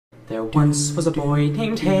There once was a boy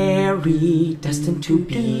named Harry, destined to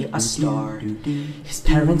be a star. His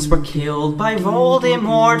parents were killed by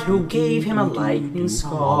Voldemort, who gave him a lightning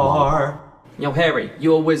scar. Yo, Harry,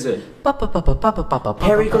 you a wizard.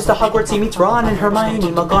 Harry goes to Hogwarts, he meets Ron and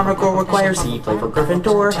Hermione. McGonagall requires he play for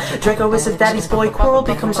Gryffindor. Draco is his daddy's boy, Quirrell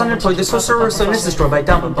becomes unemployed. The sorcerer's son is destroyed by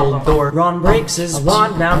Dumbledore. Ron breaks his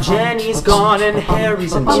wand, now Jenny's gone, and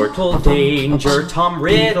Harry's in mortal danger. Tom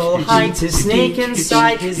Riddle hides his snake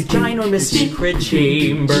inside his ginormous secret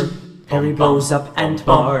chamber. Harry blows up and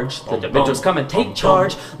Marge. The Dementors come and take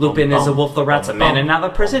charge. Lupin is a wolf, the rat's a man, and now the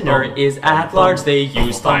prisoner is at large. They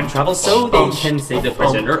use time travel so they can save the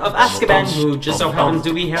prisoner of Azkaban, who just so happens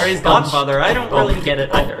to be Harry's godfather. I don't really get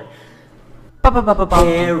it either.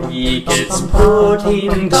 Harry gets put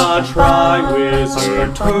in the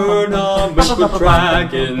Triwizard Tournament with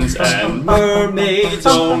dragons and mermaids,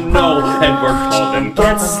 oh no, Edward Cullen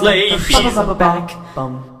gets slayed, he's back.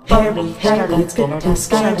 Harry, it's getting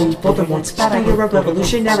scary. Voldemort's bad, you're a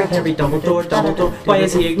revolutionary. Harry, Dumbledore, why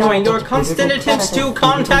is he ignoring your constant attempts to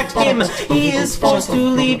contact him? He is forced to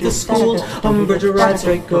leave the school. Umbridge arrives,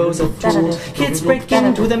 Draco's a fool. Kids break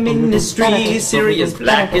into the ministry. Sirius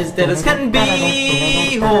Black is dead as can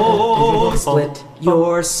be. Oh, split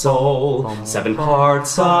your soul, 7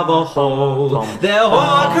 parts of a whole. They're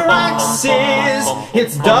Horcruxes,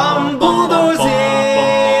 it's Dumbledore's end.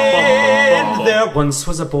 There once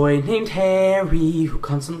was a boy named Harry who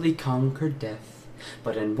constantly conquered death.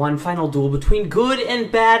 But in one final duel between good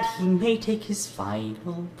and bad, he may take his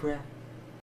final breath.